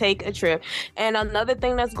have to take a trip. And another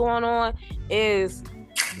thing that's going on is,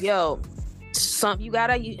 you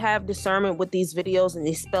gotta have discernment with these videos and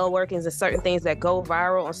these spell workings and certain things that go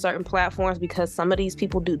viral on certain platforms, because some of these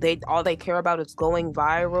people all they care about is going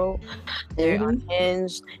viral. They're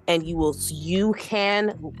unhinged, and you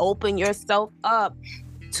can open yourself up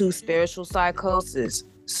to spiritual psychosis.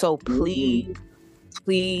 So please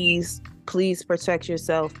protect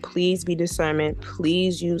yourself. Please be discernment.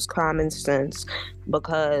 Please use common sense,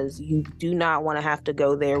 because you do not want to have to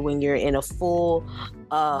go there when you're in a full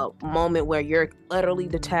moment where you're utterly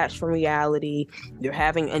detached from reality. You're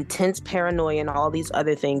having intense paranoia and all these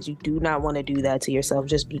other things. You do not want to do that to yourself.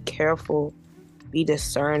 Just be careful. Be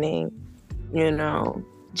discerning.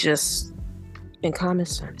 Just in common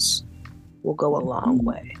sense will go a long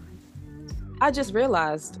way. I just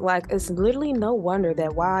realized, it's literally no wonder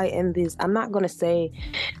that why in this, I'm not going to say,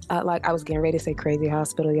 I was getting ready to say crazy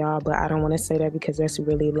hospital, y'all, but I don't want to say that because that's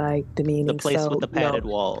really, demeaning. The place with the padded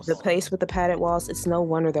walls. The place with the padded walls, it's no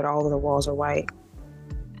wonder that all of the walls are white.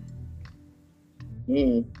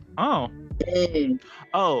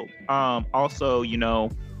 Also,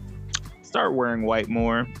 start wearing white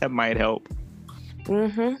more. That might help.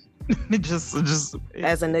 Mm-hmm. just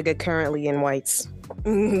as a nigga currently in whites.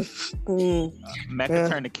 Mecca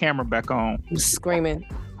turn the camera back on. Screaming.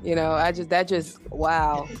 Wow.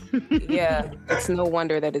 Yeah, it's no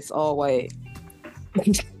wonder that it's all white.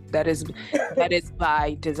 That is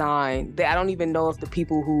by design. I don't even know if the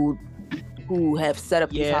people who have set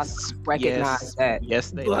up these hospitals recognize that.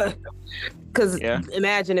 Yes, they do. Because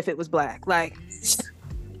imagine if it was black.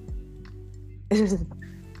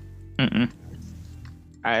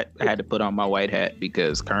 I had to put on my white hat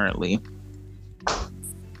because currently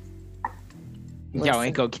you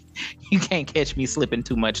can't catch me slipping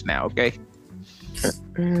too much now, okay?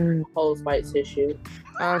 Hose white tissue.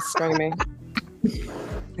 I'm screaming.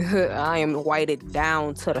 I am whited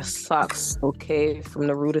down to the socks, okay? From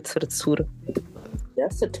the rooter to the tutor.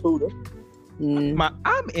 That's a tutor.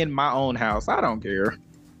 I'm in my own house. I don't care.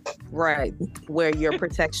 Right, where your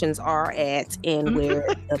protections are at and where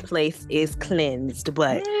the place is cleansed.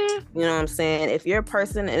 But you know what I'm saying? If you're a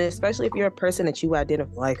person, and especially if you're a person that you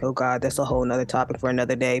identify, oh God, that's a whole nother topic for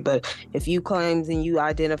another day. But if you claim and you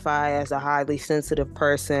identify as a highly sensitive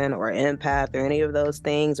person or empath or any of those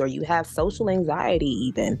things, or you have social anxiety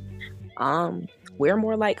even, wear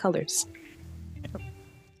more light colors.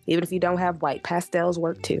 Even if you don't have white, pastels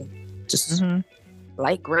work too. Just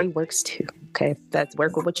light gray works too. Okay, that's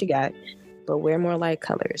work with what you got, but wear more light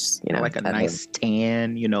colors. Like a nice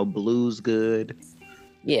tan. Blue's good.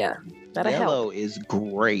 Yeah, that'll Yellow help. is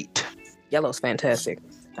great. Yellow's fantastic,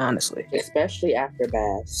 honestly. Especially after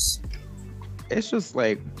baths. It's just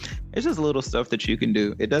little stuff that you can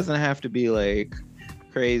do. It doesn't have to be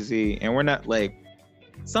crazy, and we're not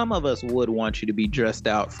some of us would want you to be dressed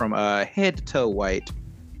out from head to toe white,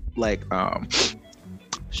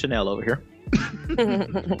 Chanel over here.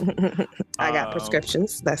 I got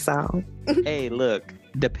prescriptions. That's all. Hey, look,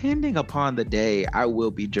 depending upon the day, I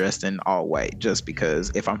will be dressed in all white just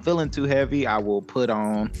because if I'm feeling too heavy, I will put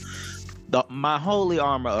on my holy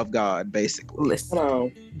armor of God, basically.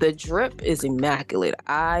 Listen, the drip is immaculate.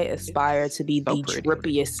 I aspire to be the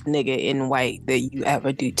drippiest nigga in white that you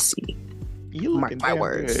ever do see. You mark my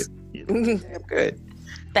words. You looking damn good.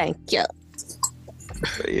 Thank you.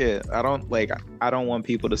 But yeah, I don't want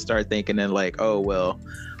people to start thinking oh well,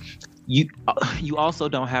 you also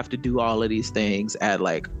don't have to do all of these things at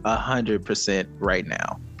 100% right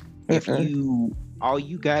now. If all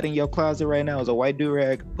you got in your closet right now is a white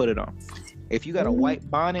do-rag, put it on. If you got a white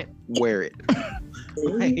bonnet, wear it.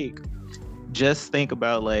 Just think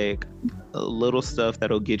about little stuff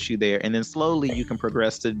that'll get you there, and then slowly you can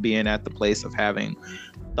progress to being at the place of having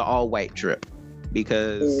the all white drip,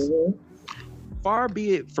 because far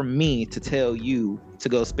be it from me to tell you to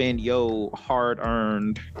go spend your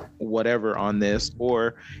hard-earned whatever on this,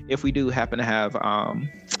 or if we do happen to have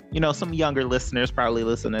some younger listeners probably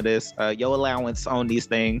listen to this, your allowance on these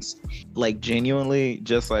things, genuinely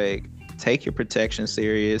just take your protection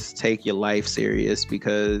serious, take your life serious,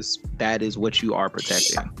 because that is what you are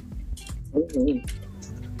protecting.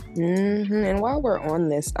 And while we're on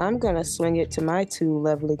this, I'm gonna swing it to my two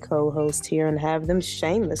lovely co-hosts here and have them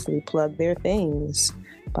shamelessly plug their things.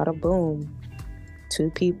 Bada boom.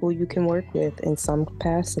 Two people you can work with in some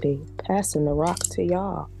capacity. Passing the rock to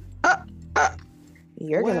y'all.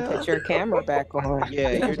 You're gonna put your camera back on.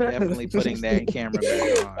 Yeah, you're definitely putting that camera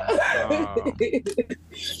back on.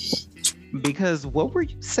 Because what were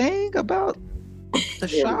you saying about the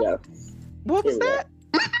shop? What was that?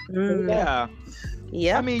 Yeah.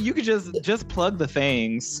 Yeah. I mean, you could just plug the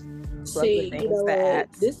things. See, the you know what?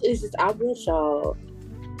 stats. This is just, I want y'all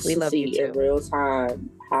We to love you see too. in real time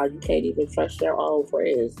how you can't even trust your own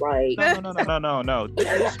friends. Like, No.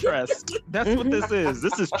 This is trust. That's what this is.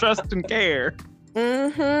 This is trust and care.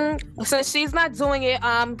 Since she's not doing it,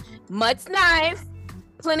 Mutt's Knife,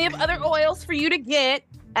 plenty of other oils for you to get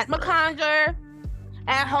at McConger,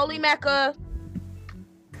 at Holy Mecca.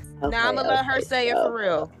 Now I'm gonna let her say it for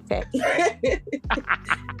real. Okay.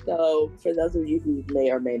 So, for those of you who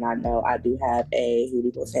may or may not know, I do have a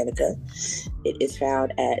Hoodoo Botanica. It is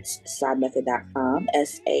found at saimecca.com,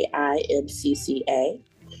 SAIMCCA.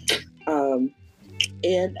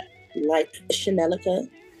 And like Chanelica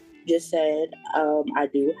just said, I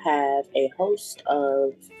do have a host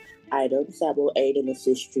of items that will aid and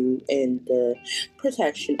assist you in the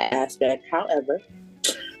protection aspect. However,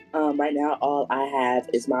 right now, all I have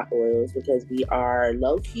is my oils because we are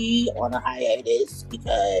low key on a hiatus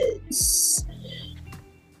because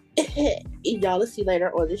y'all will see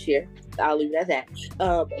later on this year. I'll leave it at that.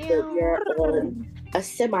 But we are on a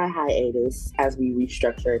semi hiatus as we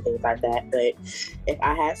restructure and things like that. But if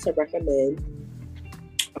I had to recommend,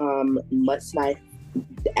 Mutt's Knife,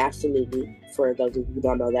 absolutely. For those of you who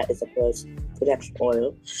don't know, that is a protection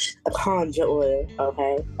oil, a conjure oil.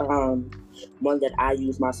 Okay. One that I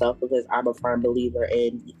use myself because I'm a firm believer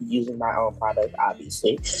in using my own product,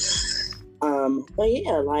 obviously. But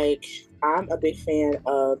yeah, like, I'm a big fan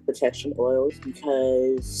of protection oils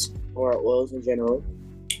or oils in general,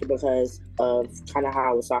 because of kind of how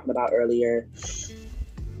I was talking about earlier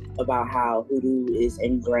about how hoodoo is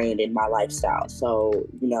ingrained in my lifestyle. So,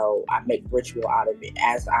 I make ritual out of it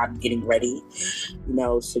as I'm getting ready,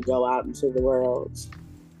 to go out into the world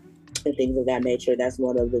and things of that nature. That's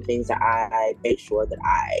one of the things that I make sure that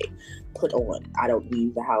I put on. I don't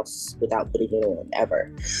leave the house without putting it on,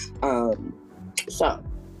 ever. So,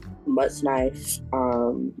 Mutt's Knife,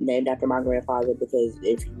 named after my grandfather, because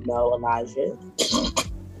if you know Elijah,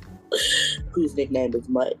 whose nickname is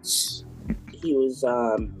Mutt, he was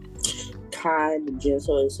kind and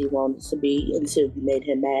gentle as he wanted to be until you made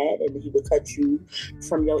him mad, and he would cut you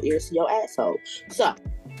from your ears to your asshole. So,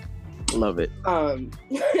 love it. That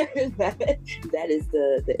is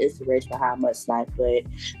the inspiration behind Mutt's Knife. But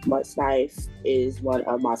Mutt's Knife is one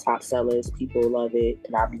of my top sellers. People love it,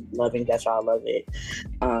 and I'm loving that y'all love it.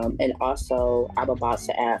 And also, I'm about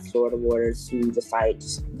to add Florida Water to the site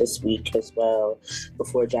this week as well,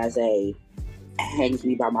 before Jazzy hangs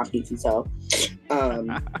me by my pinky toe.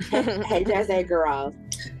 Hey, Jazzy girl.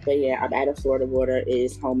 But yeah, I'm adding Florida Water. It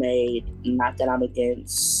is homemade. Not that I'm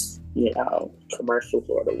against commercial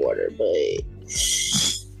Florida water, but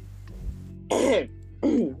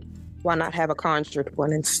Why not have a conjured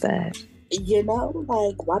one instead?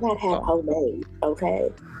 like, why not have homemade?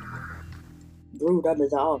 Okay, brewed under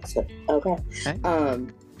the altar. Okay.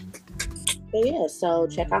 But yeah, so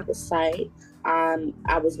check out the site.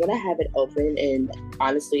 I was gonna have it open, and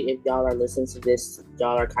honestly, if y'all are listening to this,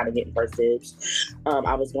 y'all are kind of getting first dibs.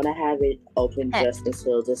 I was gonna have it open just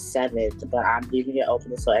until the 7th, but I'm leaving it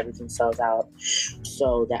open until everything sells out,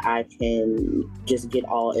 so that I can just get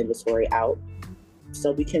all inventory out,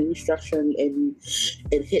 so we can restructure and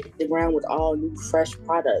hit the ground with all new, fresh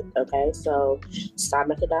product. Okay, so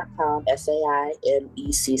saimecca.com,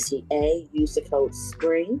 SAIMECCA. Use the code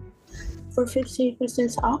SPRING for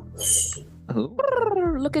 15% off. Ooh.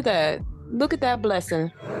 Look at that. Look at that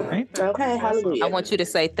blessing. Okay, hallelujah. I want you to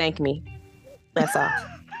say thank me. That's all.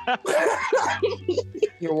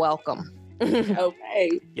 You're welcome.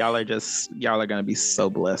 Okay. Y'all are gonna be so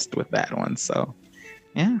blessed with that one. So,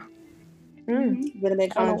 yeah. Gonna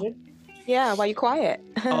make conjure. Yeah. Why you quiet?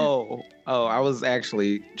 Oh, I was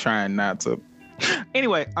actually trying not to.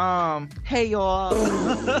 Anyway, hey y'all,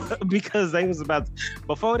 because they was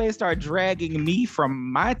before they start dragging me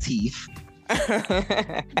from my teeth.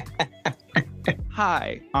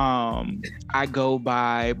 Hi, I go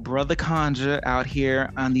by Brother Conjure out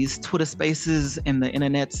here on these Twitter spaces and the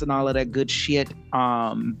internets and all of that good shit.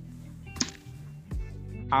 I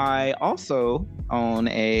also own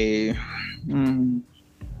a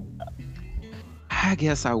I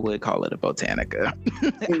guess I would call it a Botanica.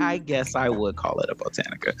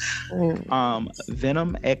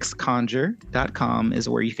 VenomXConjure.com is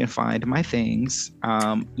where you can find my things.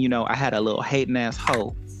 I had a little hating ass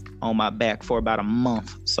hoe on my back for about a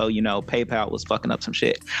month. So, PayPal was fucking up some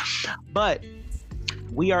shit. But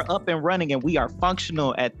we are up and running and we are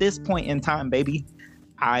functional at this point in time, baby.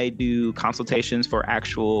 I do consultations for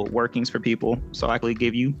actual workings for people. So I can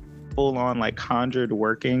give you full on like conjured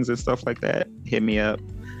workings and stuff like that. Hit me up.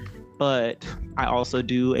 But I also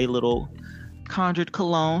do a little conjured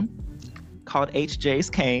cologne called HJ's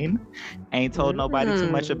Cane. Ain't told nobody too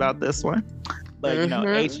much about this one. But, you know,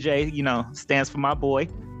 HJ, you know, stands for my boy,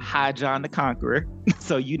 High John the Conqueror.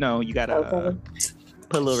 So, you know, you got to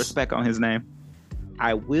put a little respect on his name.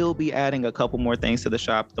 I will be adding a couple more things to the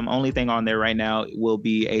shop. The only thing on there right now will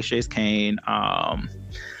be HJ's Cane. I'm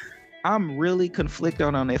really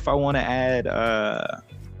conflicted on if I want to add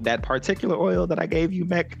that particular oil that I gave you,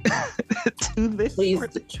 Mech, to this. Please,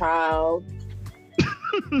 child.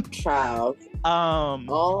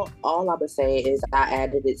 All I would say is I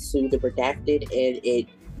added it to the redacted and it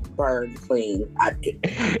burned clean.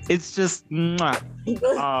 It's just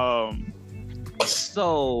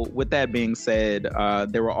so with that being said,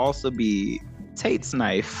 there will also be Tate's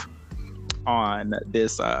knife on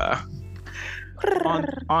this on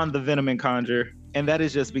the Venom and Conjure, and that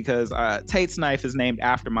is just because Tate's knife is named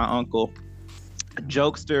after my uncle.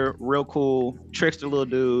 Jokester, real cool, trickster little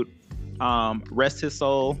dude. Rest his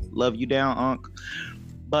soul. Love you down, Unc.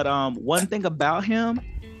 But one thing about him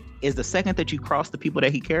is the second that you cross the people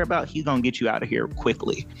that he care about, he's gonna get you out of here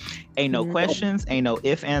quickly. Ain't no questions, ain't no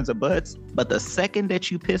ifs, ands, or buts. But the second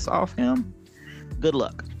that you piss off him, good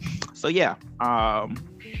luck. So yeah.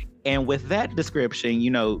 And with that description,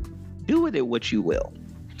 you know, do with it what you will.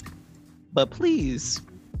 But please,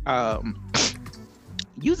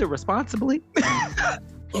 use it responsibly.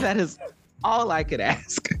 That is all I could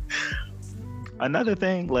ask. Another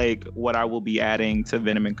thing, like what I will be adding to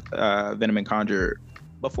Venom and Conjure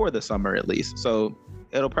before the summer at least. So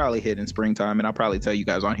it'll probably hit in springtime, and I'll probably tell you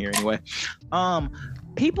guys on here anyway.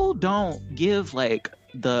 People don't give like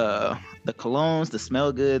the colognes, the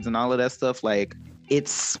smell goods, and all of that stuff. Like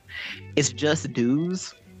it's just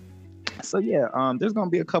dues. So yeah, there's gonna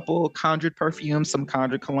be a couple conjured perfumes, some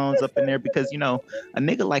conjured colognes up in there because, you know, a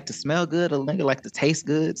nigga like to smell good, a nigga like to taste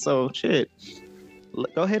good. So shit,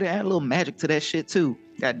 go ahead and add a little magic to that shit too.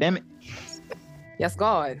 God damn it. Yes,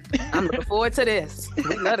 God. I'm looking forward to this.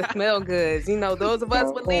 We love to smell goods. You know, those of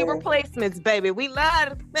us with Libra placements, baby. We love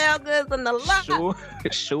to smell goods in the lot.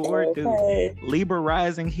 Sure do. Libra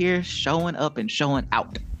rising here, showing up and showing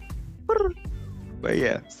out. But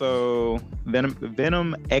yeah, so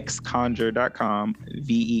venomxconjure.com,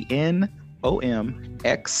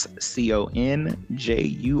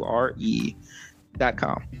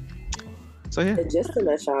 VENOMXCONJURE.com. So yeah. And just to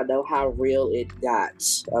let y'all know how real it got,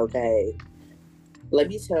 okay? Let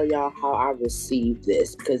me tell y'all how I received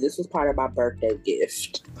this, because this was part of my birthday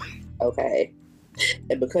gift, okay?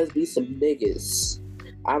 And because we some niggas,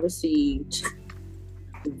 I received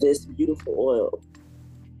this beautiful oil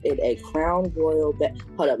in a Crown Royal bag.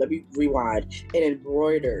 Hold up, let me rewind. An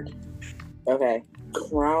embroidered, okay,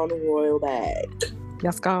 Crown Royal bag.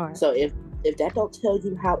 Yes, God. So if that don't tell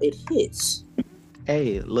you how it hits.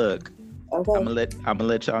 Hey, look. Okay. I'm gonna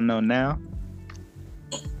let y'all know now.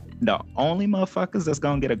 The only motherfuckers that's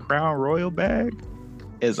gonna get a Crown Royal bag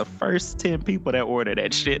is the first 10 people that order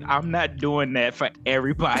that shit. I'm not doing that for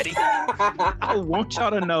everybody. I want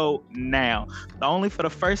y'all to know now. Only for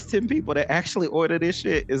the first 10 people that actually order this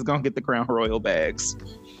shit is gonna get the Crown Royal bags.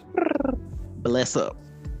 Bless up.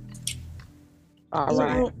 All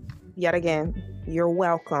right. Yet again, you're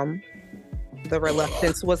welcome. The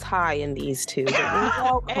reluctance was high in these two.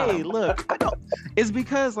 Hey, look, it's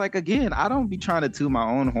because, like, again, I don't be trying to toot my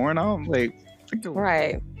own horn. I'm like,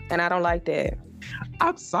 right, and I don't like that.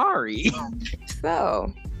 I'm sorry.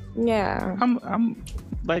 So, yeah, I'm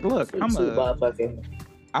like, look,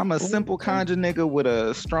 I'm a simple conjure nigga with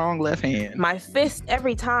a strong left hand. My fist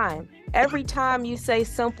every time. Every time you say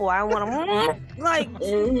simple, I want to like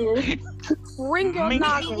ring your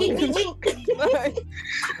noggin.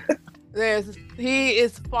 He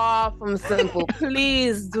is far from simple.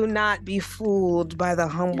 Please do not be fooled by the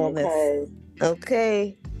humbleness.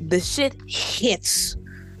 Okay? The shit hits.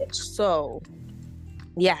 So,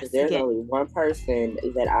 yes. There's only one person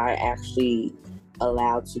that I actually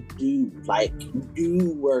allowed to do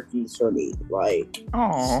workies for me. Like,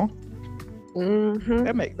 aw.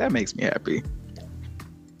 Mm-hmm. That makes me happy.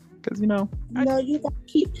 Cause you know, you gotta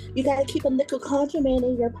keep a nickel conjure man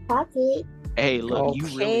in your pocket. Hey, look, you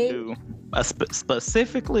really do.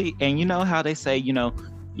 Specifically, and you know how they say, you know,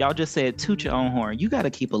 y'all just said toot your own horn. You got to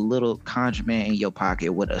keep a little conjure man in your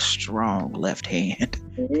pocket with a strong left hand,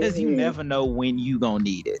 because you never know when you gonna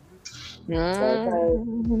need it.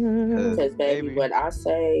 Because baby, when I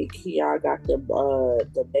say Keon got the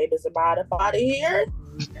babies about out of here,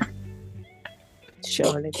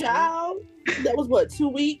 child, that was what, 2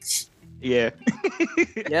 weeks? Yeah.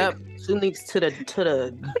 Yep. 2 weeks to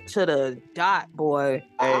the dot, boy.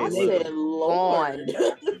 Hey, I said, Lord.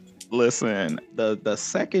 Listen, the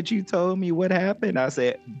second you told me what happened, I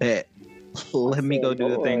said, bet. Let me go do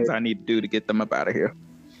the things Lord. I need to do to get them up out of here.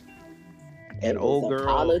 And They old was girl,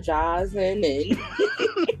 apologizing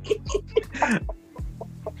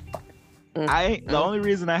and the only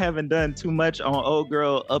reason I haven't done too much on old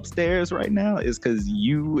girl upstairs right now is because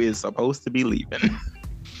you is supposed to be leaving.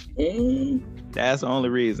 That's the only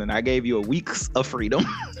reason. I gave you a week's of freedom.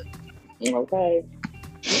 Okay.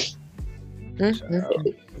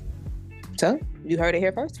 So you heard it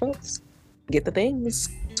here first, folks. Get the things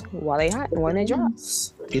while they hot and when they dry.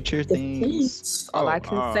 Get your things. All I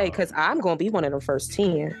can say, because I'm gonna be one of them first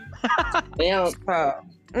 10. Yeah. But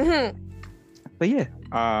yeah,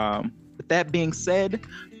 with that being said,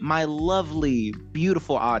 my lovely,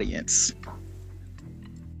 beautiful audience,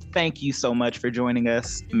 thank you so much for joining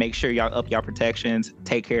us. Make sure y'all up y'all protections.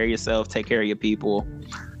 Take care of yourself. Take care of your people.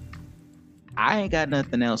 I ain't got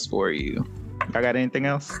nothing else for you. Y'all got anything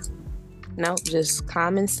else? No, just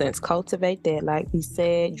common sense. Cultivate that. Like we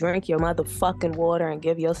said, drink your motherfucking water and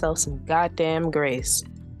give yourself some goddamn grace.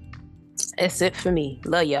 That's it for me.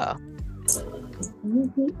 Love y'all.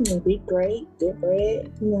 Be great, get bread,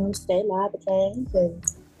 stay live again, and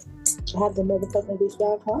have the motherfucking beach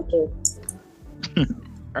dog culture.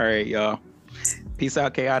 All right, y'all. Peace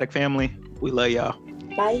out, chaotic family. We love y'all.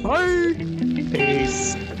 Bye. Bye.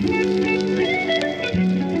 Peace.